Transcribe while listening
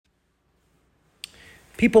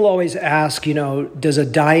People always ask, does a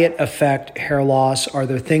diet affect hair loss? Are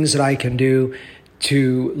there things that I can do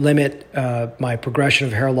to limit my progression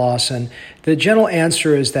of hair loss? And the general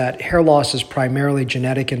answer is that hair loss is primarily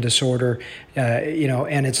genetic in disorder,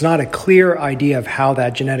 and it's not a clear idea of how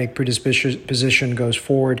that genetic predisposition goes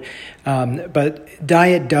forward. But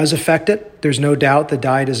diet does affect it. There's no doubt that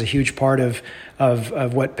diet is a huge part of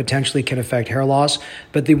what potentially can affect hair loss.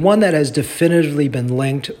 But the one that has definitively been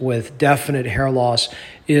linked with definite hair loss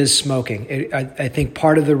is smoking. I think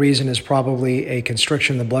part of the reason is probably a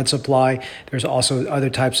constriction in the blood supply. There's also other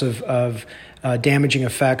types of damaging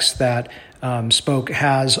effects that smoke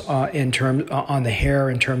has on the hair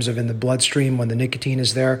in terms of in the bloodstream when the nicotine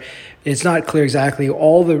is there. It's not clear exactly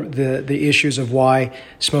all the issues of why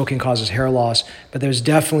smoking causes hair loss, but there's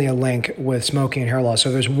definitely a link with smoking and hair loss.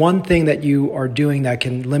 So there's one thing that you are doing that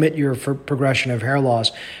can limit your progression of hair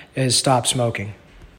loss is stop smoking.